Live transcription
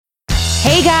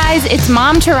Hey guys, it's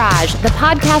Momtourage, the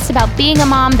podcast about being a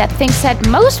mom that thinks that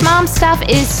most mom stuff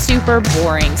is super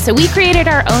boring. So we created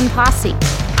our own posse.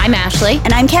 I'm Ashley.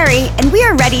 And I'm Carrie, and we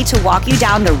are ready to walk you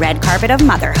down the red carpet of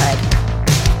motherhood.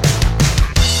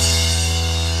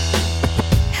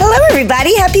 Hello,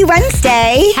 everybody. Happy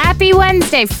Wednesday. Happy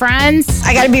Wednesday, friends.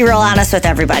 I got to be real honest with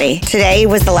everybody. Today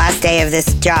was the last day of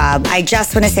this job. I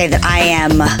just want to say that I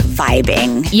am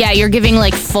vibing. Yeah, you're giving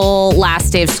like full last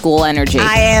day of school energy.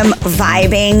 I am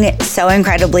vibing so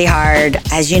incredibly hard.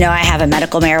 As you know, I have a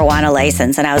medical marijuana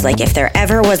license, and I was like, if there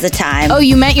ever was a time. Oh,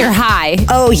 you meant you're high.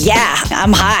 Oh, yeah.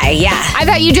 I'm high, yeah. I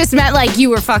thought you just meant like you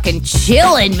were fucking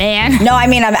chilling, man. No, I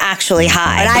mean, I'm actually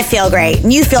high. And I feel great.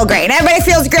 And you feel great. And everybody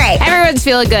feels great. Everyone's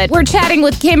feeling good. We're chatting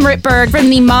with Kim Ritberg from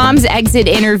the Mom's Exit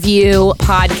Interview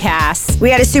podcast.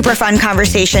 We had a super fun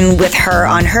conversation with her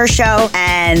on her show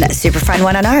and a super fun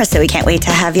one on ours, so we can't wait to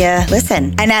have you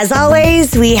listen. And as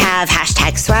always, we have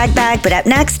hashtag swag bag, but up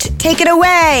next, take it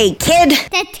away, kid.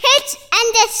 The tits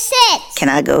and the sits. Can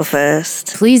I go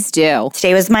first? Please do.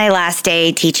 Today was my last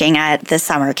day teaching at the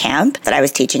summer camp that I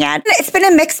was teaching at. It's been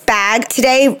a mixed bag.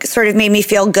 Today sort of made me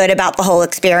feel good about the whole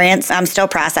experience. I'm still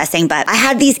processing, but I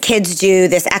had these kids do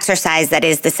this exercise that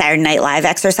is the Saturday Night Live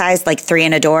exercise, like 3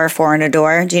 in a door, 4 in a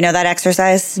door. Do you know that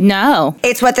exercise? No.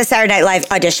 It's what the Saturday Night Live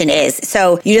audition is.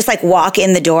 So you just like walk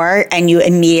in the door and you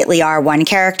immediately are one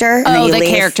character. And then you the leave.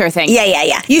 character thing.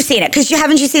 Yeah. You've seen it because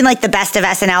haven't you seen like the best of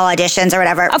SNL auditions or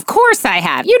whatever? Of course I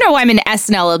have. You know I'm an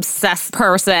SNL obsessed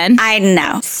person. I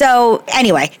know. So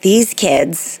anyway, these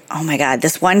kids, oh my God,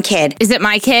 this one kid. Is it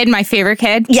my kid, my favorite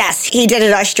kid? Yes, he did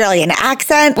an Australian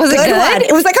accent. Was it good? One.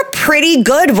 It was like a pretty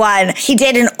good one. He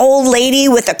did an old lady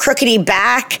with a crookedy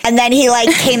back, and then he like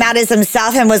came out as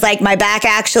himself and was like, my back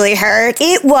actually hurts.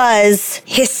 It was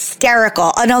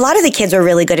hysterical. And a lot of the kids were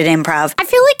really good at improv. I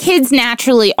feel like kids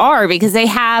naturally are because they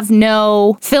have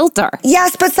no filter.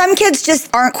 Yes, but some kids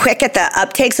just aren't quick at the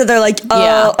uptake, so they're like,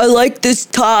 Yeah. I like this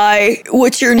tie.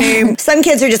 What's your name? Some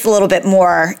kids are just a little bit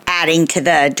more adding to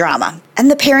the drama. And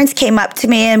the parents came up to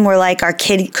me and were like, our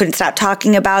kid couldn't stop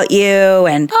talking about you.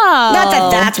 And not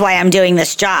that that's why I'm doing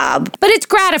this job. But it's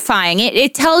gratifying.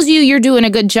 It tells you you're doing a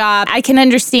good job. I can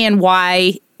understand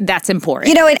why that's important.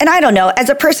 You know, and I don't know, as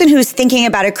a person who's thinking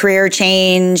about a career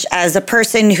change, as a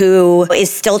person who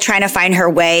is still trying to find her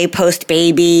way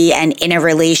post-baby and in a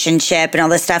relationship and all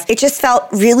this stuff, it just felt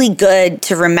really good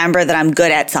to remember that I'm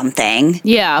good at something.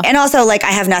 Yeah. And also, like,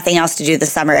 I have nothing else to do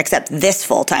this summer except this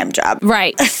full-time job.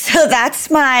 Right. So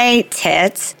that's my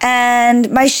tits.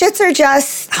 And my shits are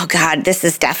just, oh God, this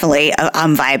is definitely a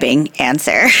I'm vibing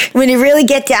answer. When you really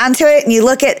get down to it and you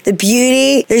look at the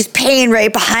beauty, there's pain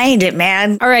right behind it,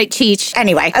 man. All right, Cheech.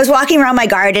 Anyway, I was walking around my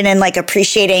garden and like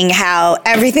appreciating how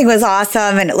everything was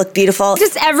awesome and it looked beautiful.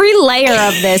 Just every layer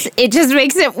of this, it just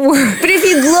makes it worse. But if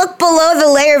you look below the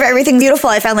layer of everything beautiful,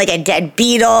 I found like a dead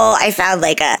beetle. I found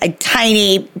like a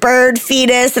tiny bird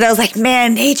fetus. And I was like,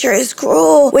 man, nature is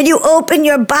cruel. When you open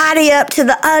your body up to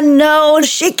the unknown,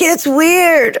 shit gets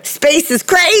weird. Space is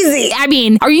crazy. I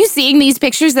mean, are you seeing these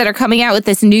pictures that are coming out with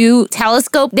this new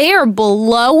telescope? They are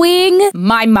blowing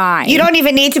my mind. You don't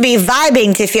even need to be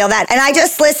vibing to feel that. And I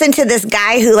just listened to this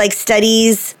guy who like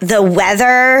studies the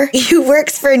weather. He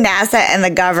works for NASA and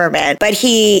the government, but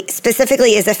he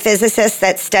specifically is a physicist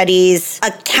that studies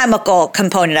a chemical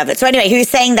component of it. So anyway, he was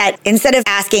saying that instead of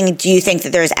asking, do you think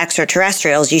that there's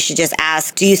extraterrestrials, you should just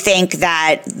ask, do you think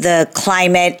that the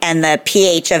climate and the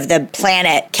pH of the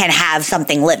planet can have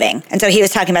something living? And so he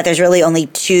was talking about there's really only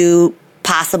 2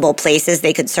 possible places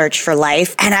they could search for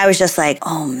life. And I was just like,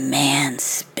 oh man,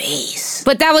 space.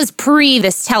 But that was pre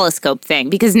this telescope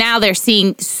thing because now they're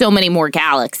seeing so many more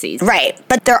galaxies. Right.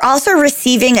 But they're also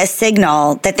receiving a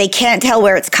signal that they can't tell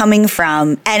where it's coming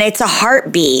from. And it's a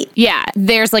heartbeat. Yeah,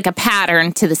 there's like a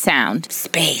pattern to the sound.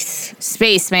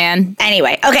 Space, man.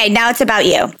 Anyway, okay, now it's about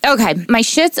you. Okay, my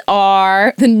shits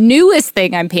are the newest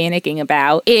thing I'm panicking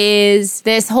about is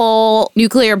this whole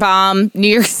nuclear bomb, New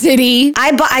York City.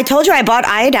 I told you I bought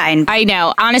iodine. I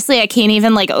know. Honestly, I can't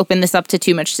even like open this up to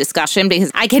too much discussion because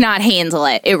I cannot handle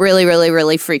it. It really, really,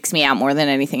 really freaks me out more than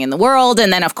anything in the world.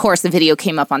 And then, of course, the video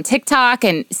came up on TikTok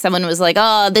and someone was like,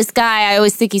 oh, this guy, I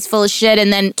always think he's full of shit.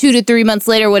 And then 2 to 3 months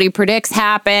later, what he predicts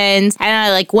happens. And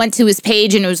I like went to his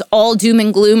page and it was all doom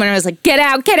and gloom. And I was like, get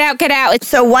out, get out, get out.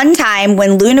 So one time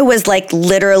when Luna was like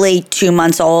literally 2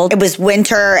 months old, it was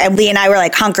winter and Lee and I were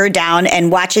like hunkered down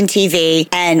and watching TV.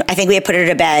 And I think we had put her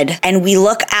to bed and we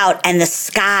look out and the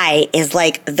sky is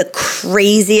like the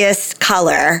craziest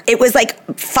color. It was like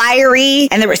fiery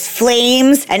and there was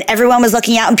flames and everyone was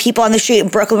looking out and people on the street in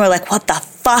Brooklyn were like, what the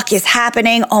fuck is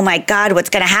happening? Oh my God, what's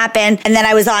going to happen? And then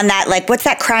I was on that, like, what's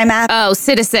that crime app? Oh,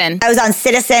 Citizen. I was on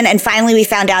Citizen, and finally we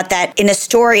found out that in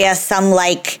Astoria, some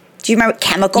like, do you remember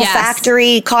chemical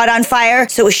factory caught on fire?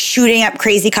 So it was shooting up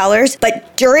crazy colors.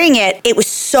 But during it was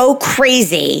so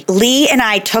crazy. Lee and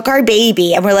I took our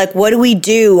baby and we're like, what do we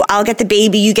do? I'll get the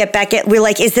baby, you get Beckett. We're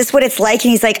like, is this what it's like? And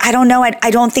he's like, I don't know.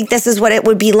 I don't think this is what it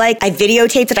would be like. I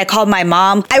videotaped it. I called my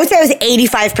mom. I would say I was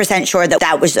 85% sure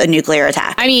that was a nuclear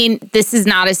attack. I mean, this is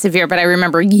not as severe, but I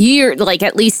remember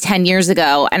at least 10 years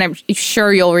ago, and I'm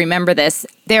sure you'll remember this,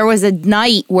 there was a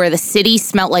night where the city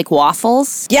smelled like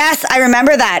waffles. Yes, I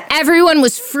remember that. Everyone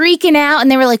was freaking out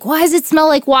and they were like, why does it smell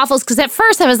like waffles? Because at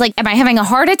first I was like, am I having a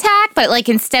heart attack? But like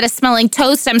instead of smelling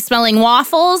toast, I'm smelling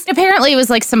waffles. Apparently it was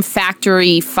like some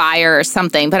factory fire or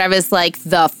something. But I was like,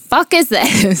 the fuck is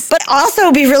this? But also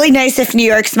it'd be really nice if New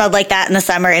York smelled like that in the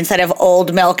summer instead of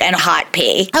old milk and hot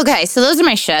pee. Okay, so those are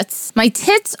my shits. My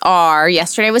tits are,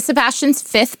 yesterday was Sebastian's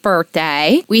 5th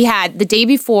birthday. We had the day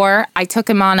before, I took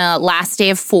him on a last day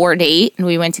of 4 date and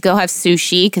we went to go have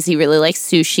sushi because he really likes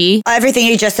sushi. Everything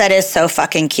you just said is so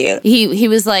fucking cute. He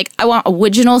was like, I want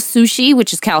original sushi,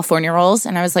 which is California rolls.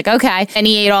 And I was like, okay. And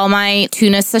he ate all my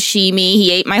tuna sashimi.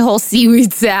 He ate my whole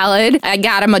seaweed salad. I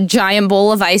got him a giant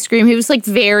bowl of ice cream. He was like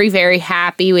very, very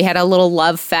happy. We had a little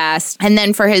love fest. And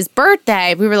then for his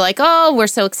birthday, we were like, oh, we're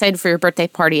so excited for your birthday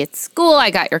party at school.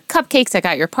 I got your cupcakes. I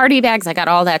got your party bags. I got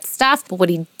all that stuff. But what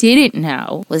he didn't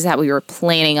know was that we were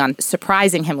planning on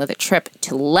surprising him with a trip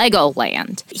to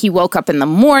Legoland. He woke up in the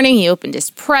morning. He opened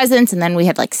his presents. And then we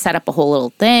had like set up a whole little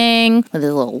thing with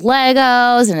his little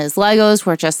Legos, and his Legos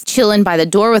were just chilling by the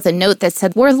door with a note that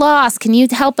said, we're lost. Can you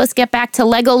help us get back to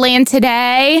Legoland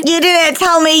today? You didn't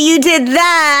tell me you did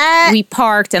that. We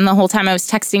parked, and the whole time I was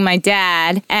texting my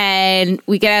dad, and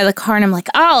we get out of the car, and I'm like,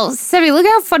 oh, Sebby, look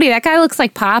how funny. That guy looks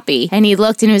like Poppy. And he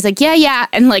looked, and he was like, yeah,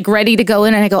 and like ready to go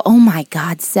in, and I go, oh my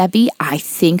God, Sebby, I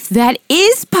think that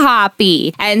is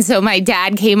Poppy. And so my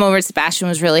dad came over, Sebastian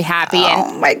was really happy.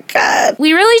 Oh my God.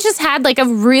 We really just had like a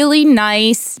really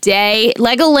nice day.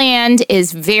 Legoland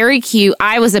is very cute.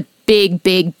 I was a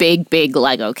big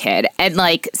Lego kid. And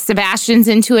like Sebastian's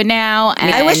into it now.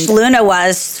 And I wish Luna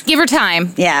was. Give her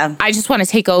time. Yeah. I just want to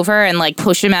take over and like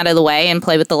push him out of the way and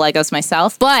play with the Legos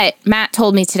myself. But Matt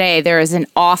told me today there is an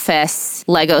Office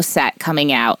Lego set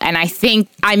coming out. And I think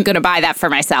I'm going to buy that for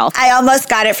myself. I almost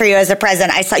got it for you as a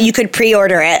present. I saw you could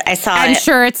pre-order it. I saw I'm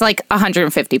sure it's like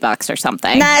 $150 or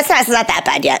something. No, it's not that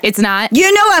bad yet. It's not?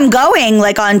 You know I'm going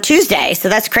like on Tuesday, so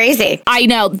that's crazy. I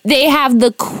know. They have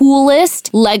the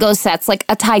coolest Lego sets, like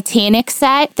a Titanic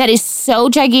set that is so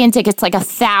gigantic. It's like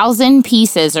 1,000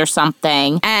 pieces or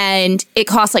something. And it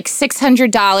costs like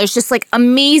 $600. Just like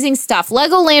amazing stuff.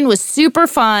 Legoland was super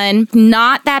fun.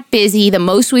 Not that busy. The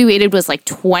most we waited was like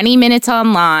 20 minutes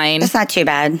online. That's not too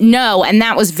bad. No, and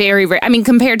that was very, very, I mean,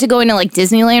 compared to going to like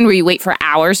Disneyland where you wait for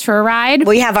hours for a ride.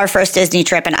 We have our first Disney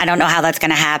trip and I don't know how that's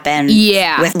going to happen.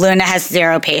 Yeah. With Luna has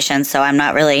zero patience, so I'm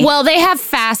not really. Well, they have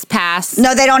Fast Pass.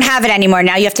 No, they don't have it anymore.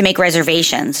 Now you have to make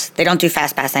reservations. They don't do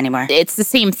Fast Pass anymore. It's the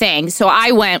same thing. So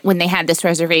I went when they had this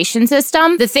reservation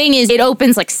system. The thing is, it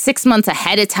opens like 6 months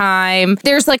ahead of time.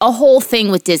 There's like a whole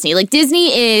thing with Disney. Like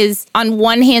Disney is on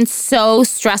one hand so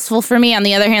stressful for me. On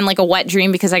the other hand, like a wet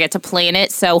dream because I get to plan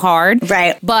it so hard.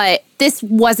 Right. But this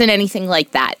wasn't anything like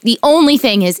that. The only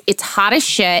thing is it's hot as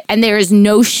shit and there is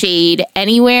no shade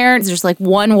anywhere. There's like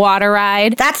one water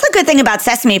ride. That's the good thing about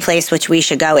Sesame Place, which we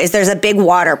should go, is there's a big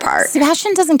water part.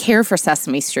 Sebastian doesn't care for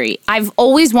Sesame Street. I've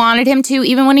always wanted him to.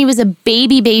 Even when he was a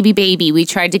baby, we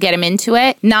tried to get him into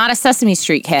it. Not a Sesame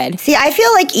Street kid. See, I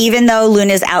feel like even though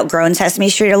Luna's outgrown Sesame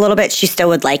Street a little bit, she still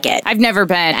would like it. I've never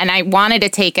been, and I wanted to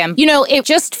take him. You know, it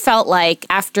just felt like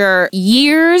after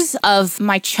years of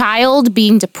my child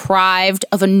being deprived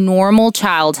of a normal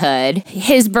childhood,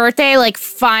 his birthday, like,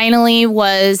 finally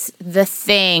was the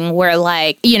thing where,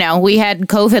 like, you know, we had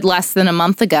COVID less than a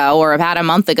month ago or about a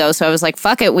month ago, so I was like,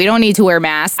 fuck it, we don't need to wear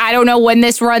masks. I don't know when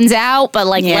this runs out, but,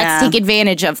 like, let's take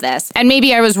advantage of this. And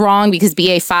maybe I was wrong because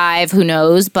BA5, who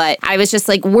knows, but I was just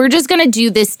like, we're just gonna do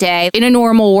this day in a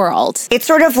normal world. It's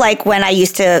sort of like when I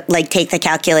used to, like, take the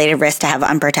calculated risk to have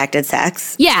unprotected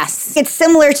sex. Yes. It's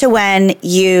similar to when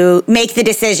you make the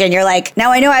decision. You're like,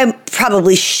 now I know I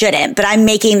probably shouldn't, but I'm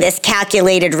making this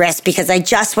calculated risk because I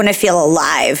just want to feel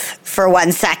alive for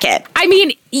 1 second. I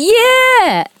mean,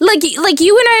 yeah. Like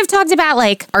you and I have talked about,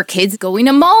 like, our kids going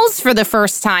to malls for the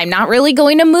first time, not really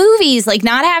going to movies, like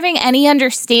not having any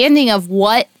understanding of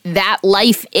what that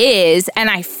life is. And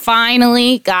I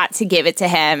finally got to give it to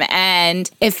him. And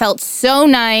it felt so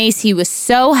nice. He was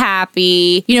so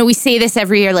happy. You know, we say this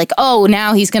every year, like, oh,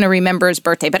 now he's going to remember his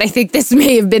birthday. But I think this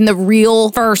may have been the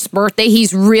real first birthday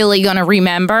he's really going to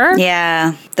remember.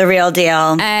 Yeah, the real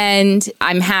deal. And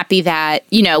I'm happy that,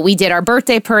 you know, we did our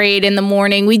birthday parade in the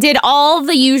morning. We did all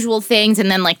the usual things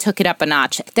and then like took it up a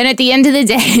notch. Then at the end of the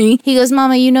day, he goes,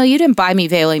 Mama, you know, you didn't buy me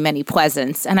very many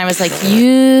presents. And I was like,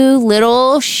 you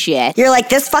little shit. You're like,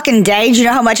 this fucking day, do you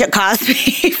know how much it cost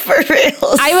me for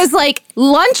real? I was like,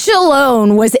 lunch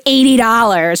alone was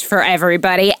 $80 for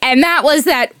everybody. And that was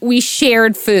that we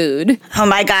shared food. Oh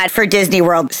my God, for Disney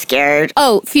World, scared.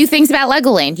 Oh, a few things about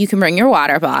Legoland. You can bring your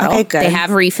water bottle. Okay, good. They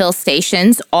have refill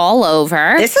stations all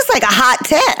over. This is like a hot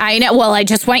tip. I know. Well, I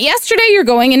just went yesterday. You're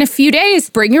going in a few days.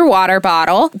 Bring your water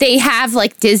bottle. They have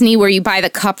like Disney where you buy the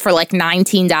cup for like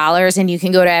 $19 and you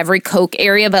can go to every Coke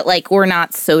area, but like we're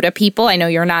not soda people. I know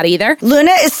you're not either.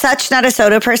 Luna is such not a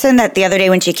soda person that the other day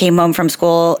when she came home from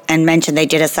school and mentioned they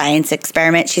did a science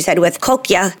experiment, she said, with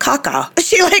Cokia Kaka.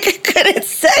 She like couldn't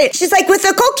say it. She's like, with the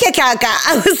Cokia Kaka.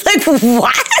 I was like,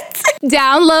 what?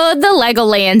 Download the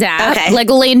Legoland app,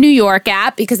 Legoland New York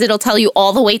app, because it'll tell you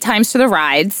all the wait times for the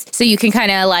rides. So you can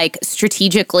kind of like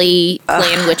strategically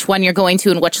plan which one you're going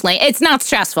to and which lane. It's not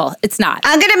stressful. It's not.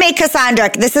 I'm going to make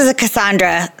Cassandra. This is a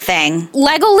Cassandra thing.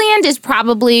 Legoland is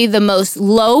probably the most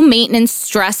low maintenance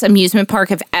stress amusement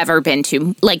park I've ever been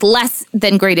to. Like less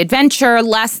than Great Adventure,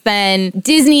 less than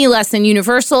Disney, less than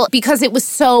Universal, because it was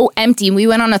so empty. We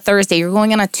went on a Thursday. You're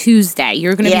going on a Tuesday.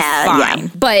 You're going to be fine. Yeah.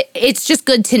 But it's just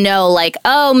good to know, like,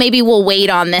 oh, maybe we'll wait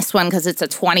on this one because it's a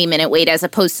 20-minute wait as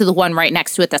opposed to the one right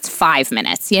next to it that's 5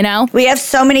 minutes, you know? We have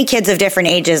so many kids of different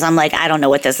ages. I'm like, I don't know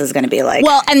what this is going to be like.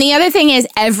 Well, and the other thing is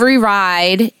every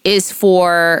ride is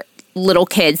for little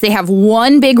kids. They have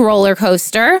one big roller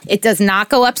coaster. It does not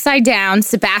go upside down.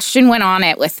 Sebastian went on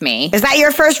it with me. Is that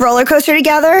your first roller coaster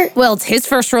together? Well, it's his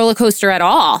first roller coaster at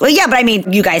all. Well, yeah, but I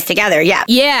mean, you guys together, yeah.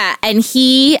 Yeah, and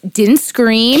he didn't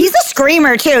scream. He's a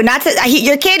screamer, too.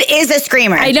 Your kid is a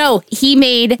screamer. I know. He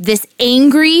made this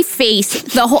angry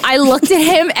face. I looked at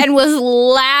him and was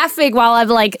laughing while I'm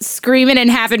like screaming and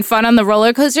having fun on the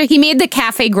roller coaster. He made the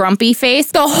Cafe Grumpy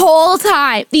face the whole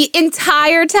time, the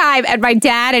entire time. And my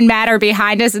dad and Matt are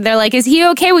behind us and they're like, is he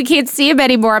okay? We can't see him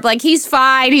anymore. I'm like, he's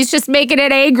fine. He's just making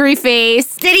an angry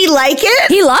face. Did he like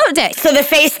it? He loved it. So the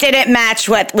face didn't match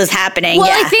what was happening.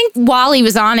 Well, I think while he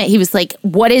was on it, he was like,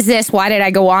 what is this? Why did I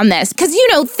go on this? Because, you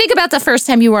know, think about the first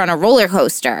time you were on a roller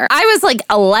coaster. I was like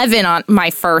 11 on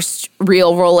my first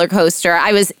real roller coaster.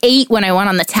 I was 8 when I went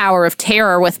on the Tower of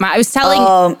Terror with I was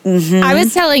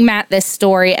telling Matt this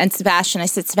story and Sebastian. I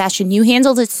said, Sebastian, you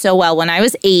handled it so well. When I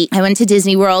was 8, I went to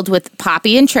Disney World with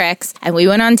Poppy and Trix and we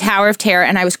went on Tower of Terror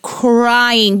and I was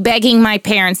crying, begging my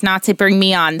parents not to bring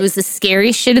me on. It was the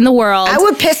scariest shit in the world. I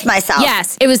would piss myself.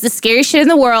 Yes, it was the scariest shit in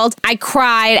the world. I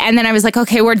cried and then I was like,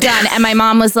 okay, we're done. And my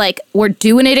mom was like, we're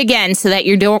doing it again so that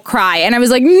you don't cry. And I was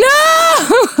like,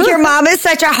 no! Your mom is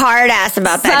such a hard ass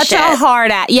about that shit. Such a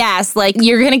hard ass. Yes, like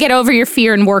you're going to get over your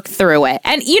fear and work through it.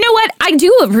 And you know what? I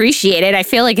do appreciate it. I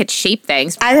feel like it shaped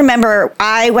things. I remember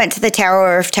I went to the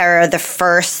Tower of Terror the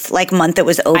first month it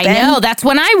was open. I know. That's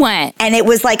when I went. And it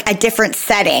was like a different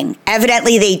setting.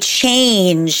 Evidently they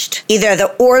changed either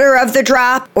the order of the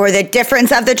drop or the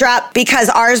difference of the drop because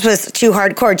ours was too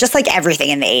hardcore, just like everything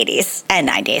in the 80s and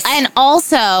 90s. And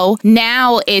also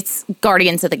now it's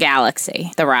Guardians of the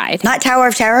Galaxy, the ride. Not Tower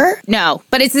of Terror? No,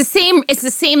 but it's the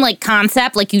same like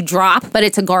concept, like you drop, but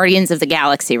it's a Guardians of the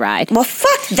Galaxy ride. Well,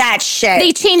 fuck that shit.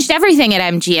 They changed everything at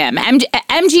MGM.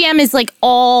 MGM is like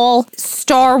all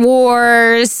Star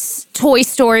Wars, Toy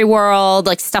Story World,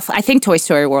 like stuff. I think Toy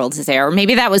Story World is there. Or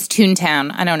maybe that was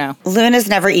Toontown. I don't know. Luna's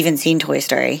never even seen Toy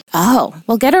Story. Oh,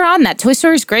 well, get her on that. Toy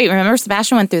Story's great. Remember,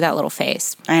 Sebastian went through that little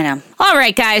phase. I know. All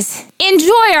right, guys.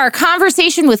 Enjoy our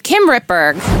conversation with Kim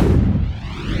Ripberg.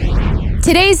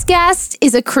 Today's guest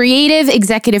is a creative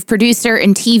executive producer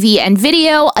in TV and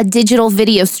video, a digital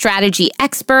video strategy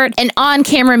expert, an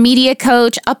on-camera media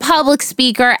coach, a public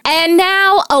speaker, and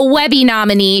now a Webby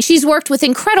nominee. She's worked with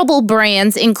incredible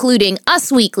brands including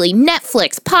Us Weekly,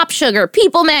 Netflix, Pop Sugar,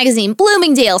 People Magazine,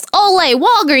 Bloomingdale's, Olay,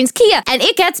 Walgreens, Kia, and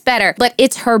it gets better. But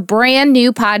it's her brand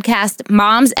new podcast,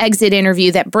 Mom's Exit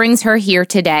Interview, that brings her here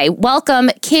today.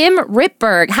 Welcome, Kim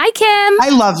Ripberg. Hi, Kim.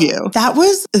 I love you. That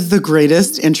was the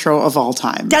greatest intro of all all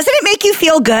time. Doesn't it make you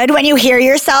feel good when you hear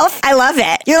yourself? I love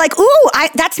it. You're like, ooh,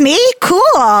 that's me? Cool.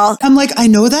 I'm like, I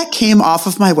know that came off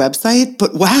of my website,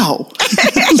 but wow.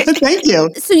 Thank you.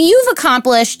 So you've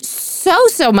accomplished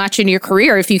so much in your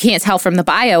career, if you can't tell from the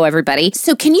bio, everybody.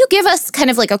 So can you give us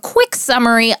kind of like a quick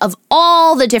summary of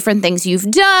all the different things you've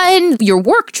done, your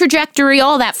work trajectory,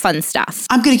 all that fun stuff?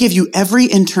 I'm going to give you every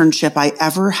internship I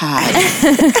ever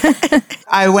had.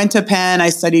 I went to Penn. I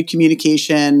studied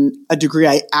communication, a degree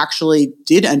I actually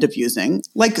did end up using.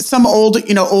 Like some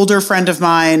older friend of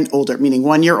mine, older, meaning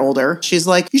 1 year older, she's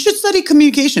like, you should study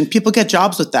communication. People get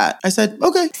jobs with that. I said,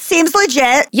 okay. Seems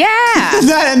legit. Yeah.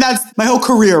 And that's my whole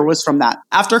career was from that.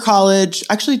 After college,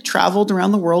 I actually traveled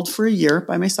around the world for a year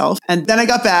by myself. And then I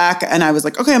got back and I was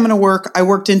like, okay, I'm going to work. I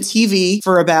worked in TV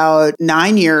for about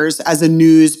 9 years as a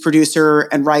news producer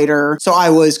and writer. So I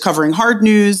was covering hard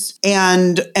news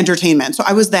and entertainment. So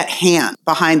I was that hand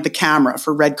behind the camera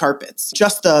for red carpets,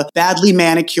 just the badly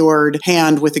manicured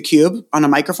hand with a cube on a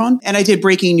microphone. And I did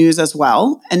breaking news as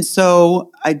well. And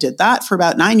so I did that for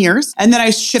about 9 years. And then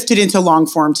I shifted into long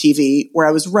form TV where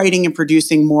I was writing and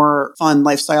producing more fun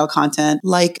lifestyle content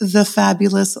like The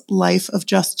Fabulous Life of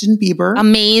Justin Bieber.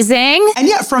 Amazing. And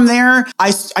yeah, from there,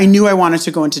 I knew I wanted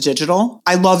to go into digital.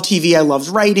 I loved TV. I loved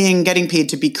writing, getting paid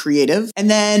to be creative. And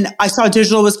then I saw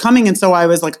digital was coming. And so I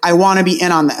was like, I want to be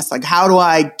in on this. Like, how do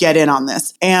I get in on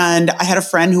this? And I had a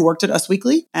friend who worked at Us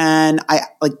Weekly and I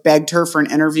begged her for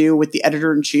an interview with the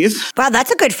editor-in-chief. Wow,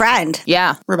 that's a good friend.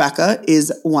 Yeah. Rebecca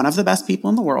is one of the best people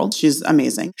in the world. She's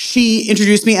amazing. She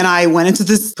introduced me and I went into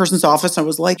this person's office. I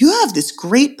was like, you have this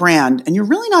great brand and you're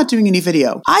really not doing any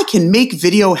video. I can make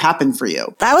video happen for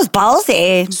you. That was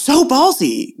ballsy. So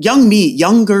ballsy.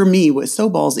 Younger me was so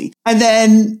ballsy. And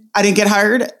then I didn't get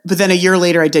hired, but then a year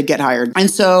later I did get hired. And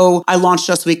so I launched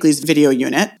Us Weekly's video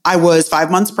unit. I was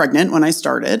 5 months pregnant when I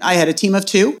started. I had a team of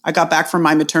 2. I got back from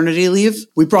my maternity leave.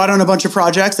 We brought on a bunch of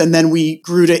projects and then we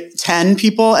grew to 10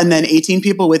 people and then 18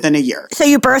 people within a year. So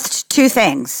you birthed 2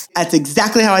 things. That's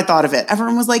exactly how I thought of it.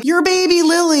 Everyone was like, your baby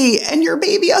Lily and your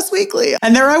baby Us Weekly.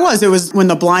 And there I was. It was when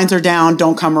the blinds are down,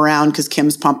 don't come around because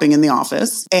Kim's pumping in the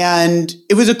office. And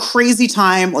it was a crazy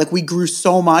time. Like we grew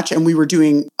so much and we were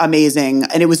doing amazing.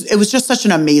 And it was just such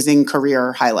an amazing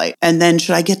career highlight. And then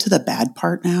should I get to the bad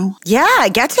part now? Yeah,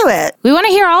 get to it. We want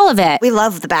to hear all of it. We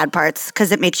love the bad parts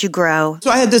because it makes you grow.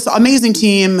 So I had this amazing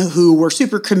team who were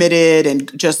super committed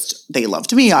and just, they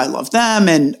loved me. I loved them.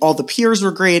 And all the peers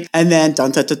were great. And then dun,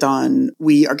 dun, dun, dun,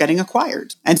 we are getting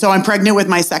acquired. And so I'm pregnant with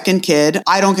my second kid.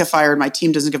 I don't get fired. My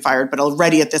team doesn't get fired. But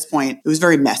already at this point, it was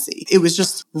very messy. It was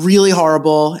just really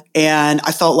horrible. And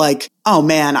I felt like, oh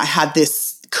man, I had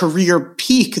this career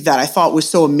peak that I thought was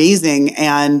so amazing.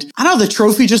 And I don't know, the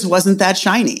trophy just wasn't that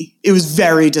shiny. It was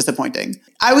very disappointing.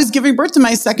 I was giving birth to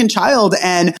my second child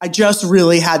and I just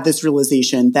really had this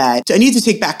realization that I need to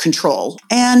take back control.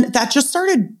 And that just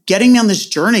started getting me on this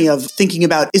journey of thinking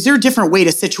about, is there a different way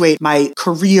to situate my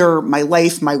career, my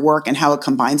life, my work, and how it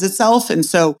combines itself? And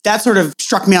so that sort of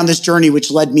struck me on this journey,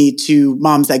 which led me to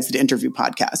Mom's Exit Interview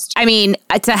podcast. I mean,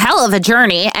 it's a hell of a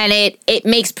journey and it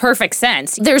makes perfect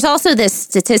sense. There's also this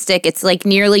statistic. It's like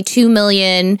nearly 2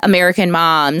 million American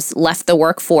moms left the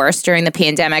workforce during the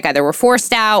pandemic, either were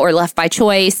forced out or left by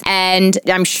choice. And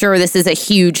I'm sure this is a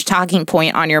huge talking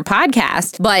point on your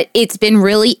podcast, but it's been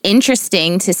really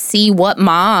interesting to see what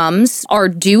moms are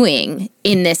doing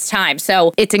in this time.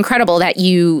 So it's incredible that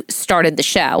you started the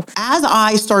show. As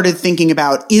I started thinking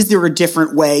about, is there a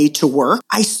different way to work?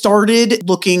 I started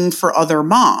looking for other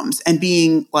moms and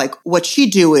being like, what's she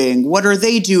doing? What are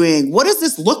they doing? What does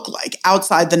this look like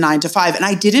outside the 9 to 5? And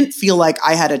I didn't feel like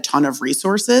I had a ton of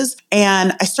resources.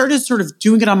 And I started sort of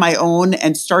doing it on my own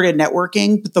and started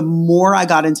networking. But the more I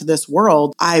got into this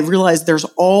world, I realized there's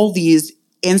all these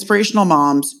inspirational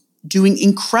moms doing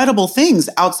incredible things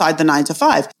outside the 9 to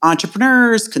 5.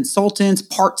 Entrepreneurs, consultants,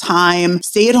 part-time,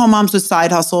 stay-at-home moms with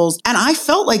side hustles. And I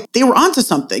felt like they were onto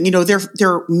something. You know,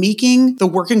 they're making the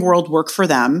working world work for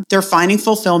them. They're finding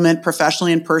fulfillment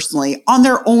professionally and personally on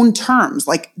their own terms.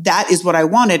 Like that is what I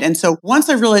wanted. And so once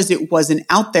I realized it wasn't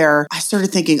out there, I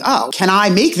started thinking, oh, can I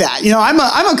make that? You know, I'm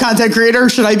a content creator.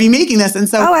 Should I be making this? And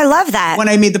so I love that. When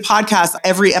I made the podcast,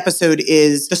 every episode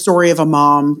is the story of a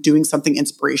mom doing something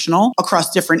inspirational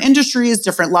across different industries,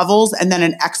 different levels, and then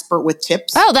an expert with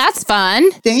tips. Oh, that's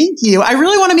fun. Thank you. I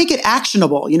really want to make it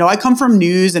actionable. You know, I come from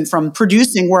news and from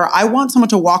producing where I want someone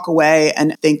to walk away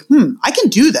and think, I can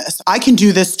do this. I can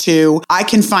do this too. I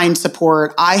can find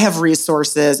support. I have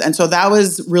resources. And so that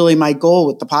was really my goal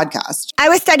with the podcast. I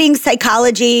was studying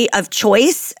psychology of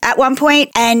choice at one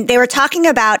point, and they were talking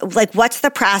about like, what's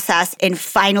the process in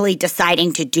finally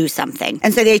deciding to do something?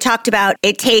 And so they talked about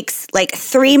it takes like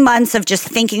 3 months of just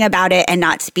thinking about it and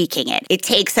not speaking it. It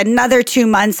takes another 2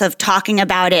 months of talking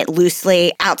about it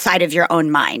loosely outside of your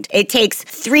own mind. It takes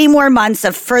 3 more months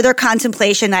of further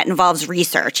contemplation that involves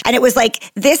research. And it was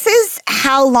like, this is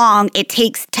how long it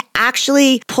takes to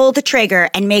actually pull the trigger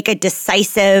and make a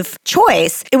decisive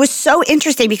choice. It was so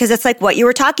interesting because it's like what you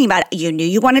were talking about. You knew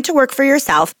you wanted to work for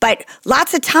yourself, but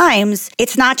lots of times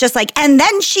it's not just like, and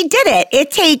then she did it.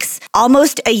 It takes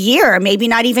almost a year, maybe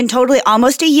not even totally,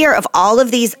 almost a year of all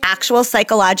of these actual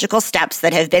psychological steps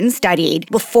that have been studied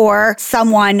before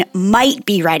someone might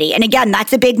be ready. And again,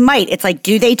 that's a big might. It's like,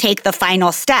 do they take the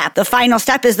final step? The final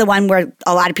step is the one where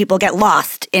a lot of people get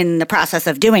lost in the process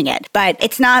of doing it. But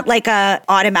it's not like a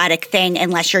automatic thing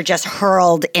unless you're just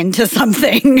hurled into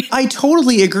something. I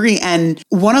totally agree. And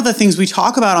one of the things we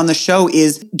talk about on the show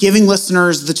is giving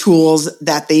listeners the tools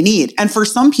that they need. And for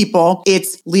some people,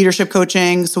 it's leadership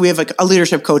coaching. So we have like a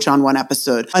leadership coach on one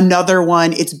episode. Another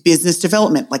one, it's business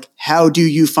development. Like, how do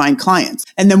you find clients?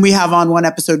 And then we have on one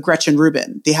episode, Gretchen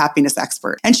Rubin, the happiness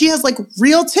expert. And she has like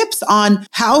real tips on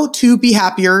how to be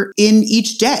happier in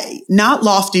each day, not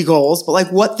lofty goals, but like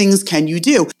what things can you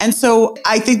do? And so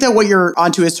I think that what you're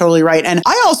onto is totally right. And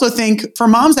I also think for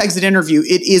Mom's Exit Interview,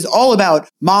 it is all about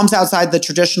moms outside the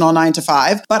traditional 9 to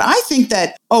 5. But I think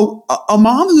that, a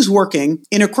mom who's working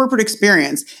in a corporate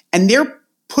experience and they're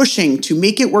pushing to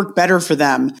make it work better for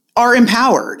them are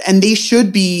empowered, and they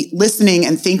should be listening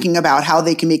and thinking about how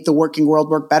they can make the working world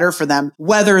work better for them,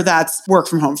 whether that's work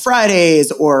from home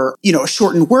Fridays or, a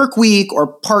shortened work week or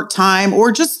part-time or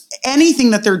just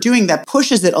anything that they're doing that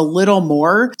pushes it a little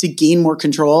more to gain more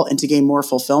control and to gain more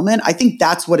fulfillment. I think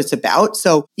that's what it's about.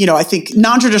 So, I think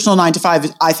non-traditional 9 to 5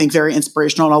 is, I think, very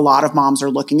inspirational. And a lot of moms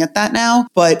are looking at that now,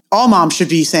 but all moms should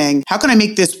be saying, how can I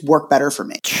make this work better for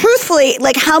me? Truthfully,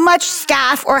 like how much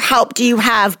staff or help do you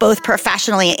have both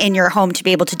professionally in your home to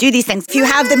be able to do these things? If you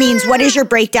have the means, what is your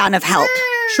breakdown of help?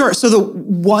 Sure. So the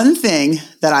one thing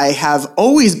that I have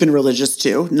always been religious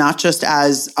to, not just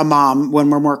as a mom when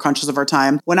we're more conscious of our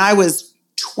time, when I was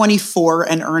 24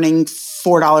 and earning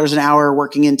 $4 an hour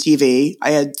working in TV,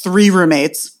 I had 3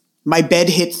 roommates. My bed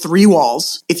hit 3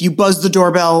 walls. If you buzz the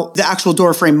doorbell, the actual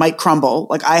door frame might crumble.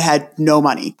 Like, I had no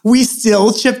money. We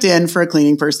still chipped in for a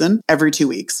cleaning person every 2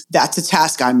 weeks. That's a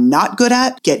task I'm not good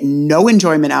at, get no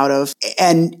enjoyment out of,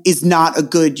 and is not a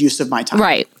good use of my time.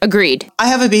 Right. Agreed. I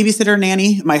have a babysitter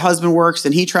nanny. My husband works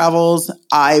and he travels.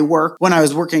 I work. When I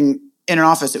was working in an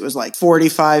office, it was like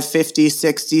 45, 50,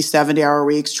 60, 70-hour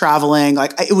weeks traveling.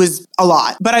 Like, it was a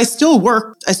lot, but I still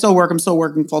work. I'm still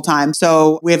working full time.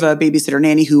 So we have a babysitter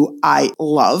nanny who I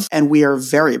love and we are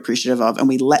very appreciative of. And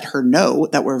we let her know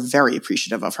that we're very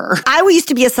appreciative of her. I used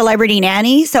to be a celebrity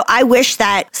nanny. So I wish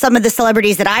that some of the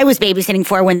celebrities that I was babysitting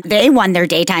for when they won their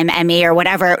daytime Emmy or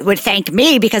whatever would thank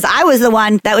me, because I was the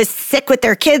one that was sick with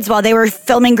their kids while they were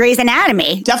filming Grey's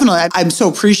Anatomy. Definitely. I'm so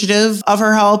appreciative of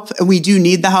her help. We do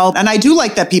need the help. And I do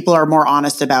like that people are more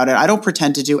honest about it. I don't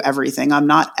pretend to do everything. I'm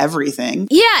not everything.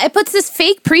 Yeah, it puts this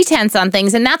fake pretense on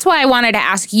things. And that's why I wanted to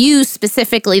ask you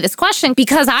specifically this question,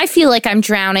 because I feel like I'm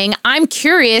drowning. I'm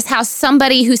curious how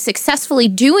somebody who's successfully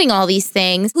doing all these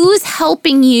things, who's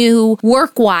helping you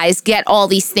work-wise get all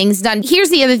these things done. Here's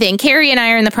the other thing. Carrie and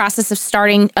I are in the process of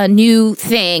starting a new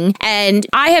thing, and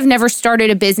I have never started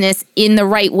a business in the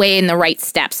right way, in the right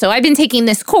steps. So I've been taking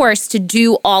this course to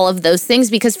do all of those things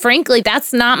because, frankly,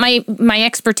 that's not my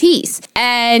expertise.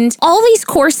 And all these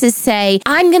courses say,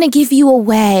 I'm going to give you a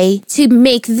way to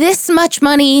make this much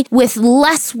money with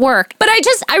less work. But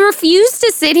I refuse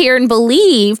to sit here and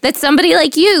believe that somebody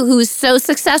like you, who's so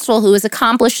successful, who has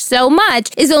accomplished so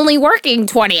much, is only working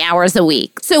 20 hours a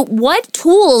week. So what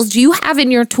tools do you have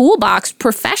in your toolbox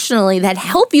professionally that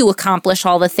help you accomplish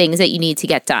all the things that you need to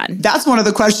get done? That's one of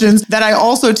the questions that I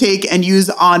also take and use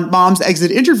on Mom's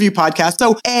Exit Interview podcast.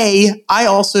 So I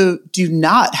also do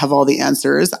not have have all the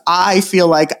answers. I feel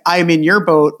like I'm in your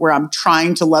boat where I'm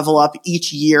trying to level up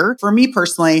each year. For me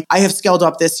personally, I have scaled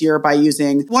up this year by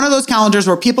using one of those calendars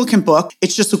where people can book.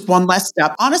 It's just one less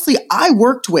step. Honestly, I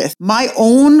worked with my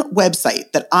own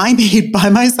website that I made by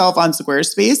myself on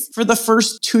Squarespace for the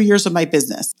first 2 years of my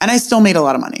business, and I still made a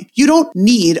lot of money. You don't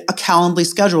need a Calendly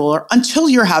scheduler until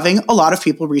you're having a lot of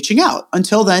people reaching out.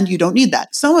 Until then, you don't need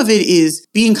that. Some of it is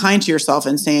being kind to yourself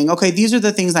and saying, okay, these are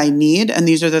the things I need and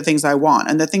these are the things I want.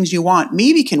 And the things you want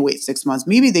maybe can wait 6 months.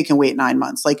 Maybe they can wait 9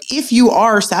 months. Like if you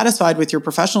are satisfied with your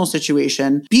professional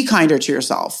situation, be kinder to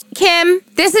yourself. Kim,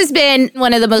 this has been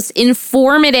one of the most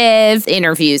informative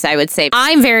interviews, I would say.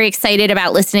 I'm very excited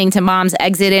about listening to Mom's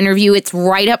Exit interview. It's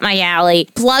right up my alley.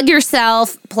 Plug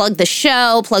yourself, plug the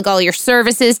show, plug all your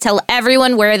services, tell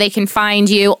everyone where they can find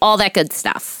you, all that good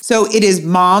stuff. So it is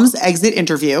Mom's Exit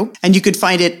interview, and you could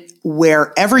find it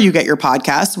wherever you get your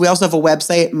podcasts. We also have a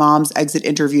website,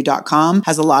 momsexitinterview.com,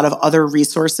 has a lot of other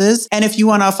resources. And if you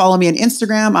want to follow me on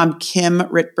Instagram, I'm Kim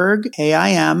Rittberg,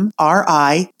 KIMRITTBERG.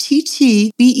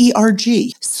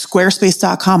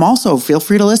 Squarespace.com. Also, feel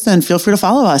free to listen. Feel free to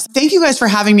follow us. Thank you guys for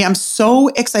having me. I'm so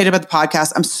excited about the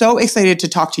podcast. I'm so excited to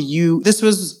talk to you. This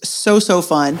was so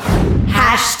fun.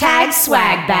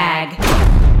 #swagbag.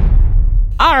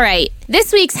 All right.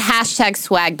 This week's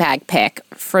 #swagbag pick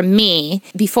from me,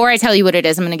 before I tell you what it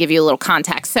is, I'm going to give you a little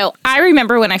context. So I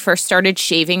remember when I first started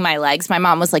shaving my legs, my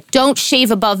mom was like, don't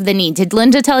shave above the knee. Did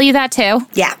Linda tell you that too?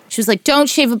 Yeah. She was like, don't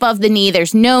shave above the knee.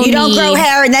 There's no You don't grow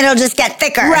hair and then it'll just get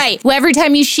thicker. Right. Well, every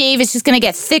time you shave, it's just going to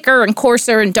get thicker and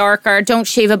coarser and darker. Don't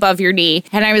shave above your knee.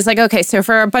 And I was like, okay, so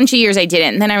for a bunch of years I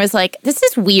didn't. And then I was like, this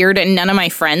is weird. And none of my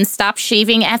friends stopped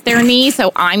shaving at their knee.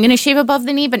 So I'm going to shave above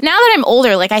the knee. But now that I'm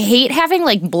older, like I hate having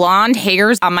like blonde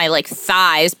hairs on my like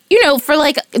thighs. You know, for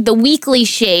like the weekly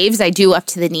shaves I do up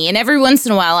to the knee. And every once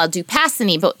in a while I'll do past the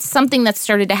knee. But something that's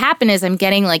started to happen is I'm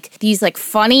getting like these like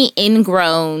funny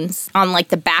ingrowns on like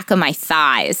the back of my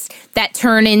thighs that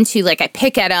turn into like I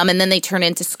pick at them and then they turn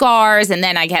into scars. And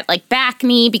then I get like back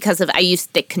knee because of I use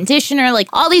thick conditioner, like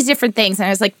all these different things. And I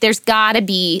was like, there's got to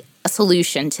be a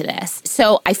solution to this.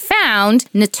 So I found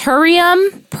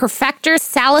Naturium Perfector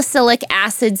Salicylic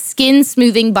Acid Skin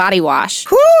Smoothing Body Wash.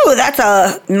 Whew, that's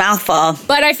a mouthful.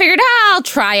 But I figured, I'll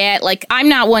try it. Like, I'm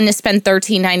not one to spend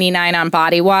 $13.99 on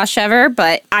body wash ever,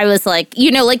 but I was like,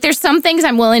 you know, like there's some things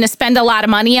I'm willing to spend a lot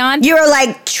of money on. You were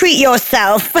like, treat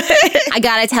yourself. I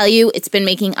gotta tell you, it's been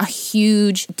making a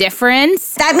huge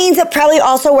difference. That means it probably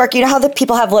also work. You know how the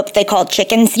people have what they call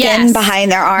chicken skin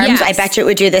behind their arms? Yes. I bet you it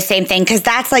would do the same thing because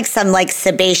that's like some like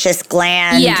sebaceous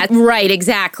gland. Yeah, right,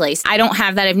 exactly. I don't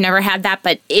have that. I've never had that.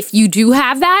 But if you do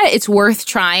have that, it's worth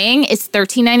trying. It's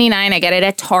 $13.99. I get it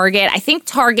at Target. I think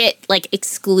Target like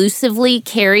exclusively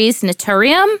carries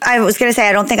Naturium. I was going to say,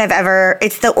 I don't think I've ever,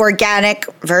 it's the organic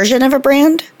version of a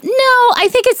brand. No, I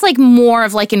think it's like more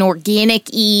of like an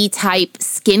organic-y type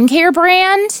skincare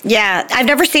brand. Yeah, I've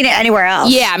never seen it anywhere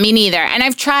else. Yeah, me neither. And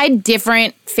I've tried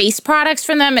different face products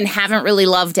from them and haven't really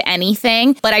loved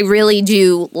anything, but I really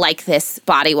do like this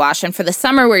body wash. And for the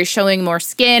summer where you're showing more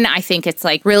skin, I think it's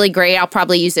like really great. I'll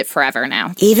probably use it forever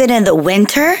now. Even in the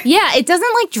winter? Yeah, it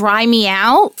doesn't like dry me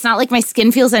out. It's not like my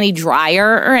skin feels any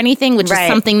drier or anything, which is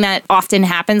something that often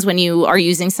happens when you are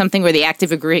using something where the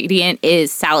active ingredient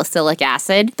is salicylic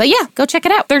acid. But yeah, go check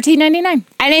it out. $13.99.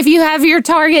 And if you have your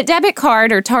Target debit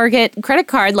card or Target credit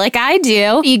card like I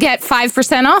do, you get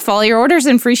 5% off all your orders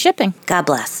and free shipping. God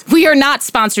bless. We are not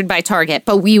sponsored by Target,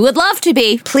 but we would love to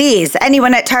be. Please,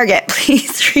 anyone at Target,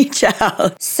 please reach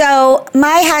out. So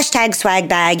my #swag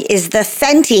bag is the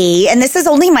Fenty, and this is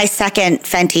only my second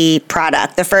Fenty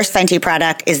product. The first Fenty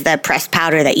product is the pressed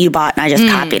powder that you bought, and I just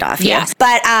copied off you.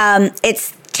 But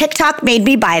it's TikTok made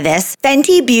me buy this.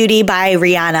 Fenty Beauty by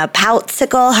Rihanna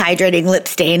Poutsicle Hydrating Lip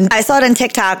Stain. I saw it on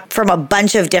TikTok from a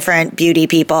bunch of different beauty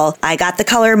people. I got the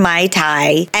color Mai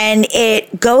Tai, and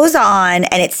it goes on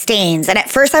and it stains. And at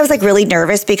first I was like really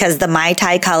nervous because the Mai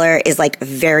Tai color is like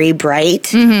very bright.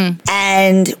 Mm-hmm.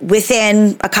 And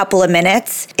within a couple of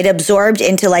minutes, it absorbed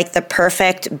into like the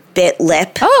perfect bit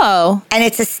lip. Oh. And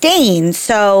it's a stain,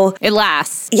 so it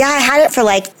lasts. Yeah, I had it for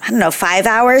like, I don't know, 5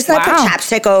 hours. And I put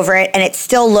chapstick over it, and it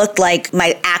still looked like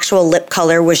my actual lip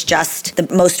color was just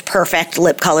the most perfect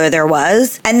lip color there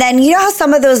was. And then you know how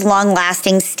some of those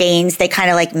long-lasting stains, they kind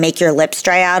of like make your lips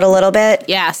dry out a little bit?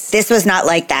 Yes. This was not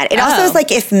like that. It also is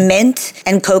like if mint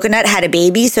and coconut had a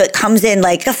baby, so it comes in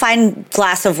like a fine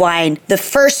glass of wine. The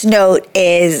first note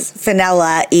is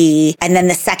vanilla-y, and then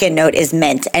the second note is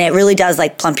mint, and it really does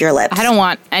like plump your lips. I don't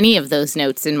want any of those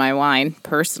notes in my wine,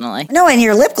 personally. No, in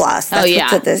your lip gloss. That's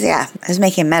yeah. I was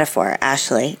making a metaphor,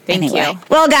 Ashley. Thank you.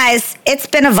 Well, guys, it's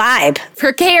been a vibe.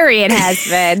 For Carrie, it has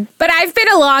been. But I've been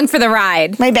along for the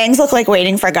ride. My bangs look like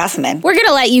waiting for Guffman. We're going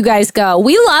to let you guys go.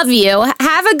 We love you.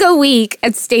 Have a good week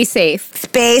and stay safe.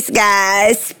 Space,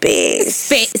 guys.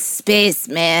 Space. Space,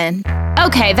 man.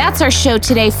 Okay, that's our show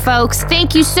today, folks.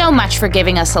 Thank you so much for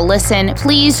giving us a listen.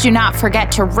 Please do not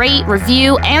forget to rate,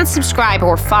 review, and subscribe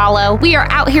or follow. We are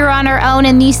out here on our own,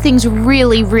 and these things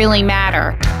really, really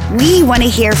matter. We want to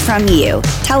hear from you.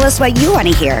 Tell us what you want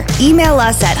to hear. Email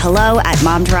us at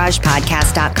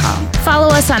hello@momtouragepodcast.com. Follow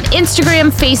us on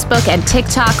Instagram, Facebook, and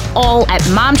TikTok, all at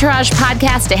Momtourage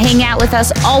Podcast to hang out with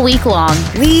us all week long.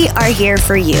 We are here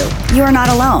for you. You are not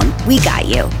alone. We got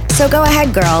you. So go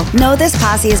ahead, girl. Know this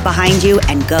posse is behind you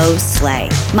and go slay.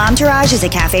 Momtourage is a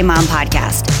Cafe Mom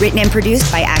podcast. Written and produced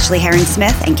by Ashley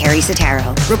Herring-Smith and Carrie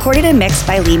Sotero. Recorded and mixed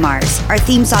by Lee Mars. Our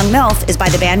theme song, MILF, is by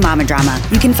the band Mama Drama.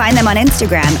 You can find them on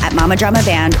Instagram at Mama Drama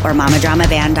Band or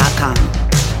mamadramaband.com.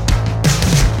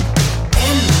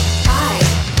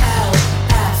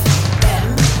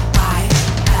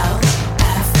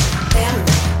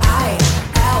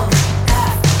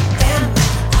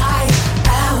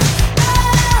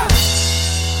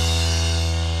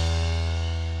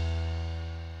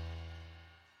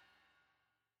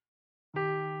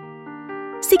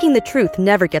 Seeking the truth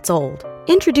never gets old.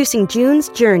 Introducing June's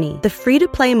Journey, the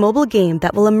free-to-play mobile game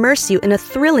that will immerse you in a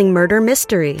thrilling murder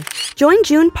mystery. Join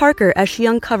June Parker as she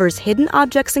uncovers hidden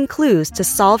objects and clues to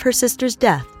solve her sister's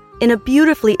death in a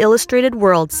beautifully illustrated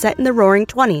world set in the Roaring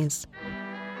 '20s.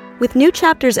 With new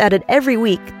chapters added every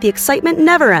week, the excitement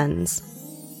never ends.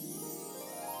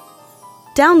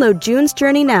 Download June's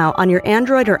Journey now on your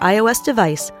Android or iOS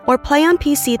device or play on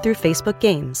PC through Facebook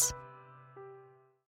Games.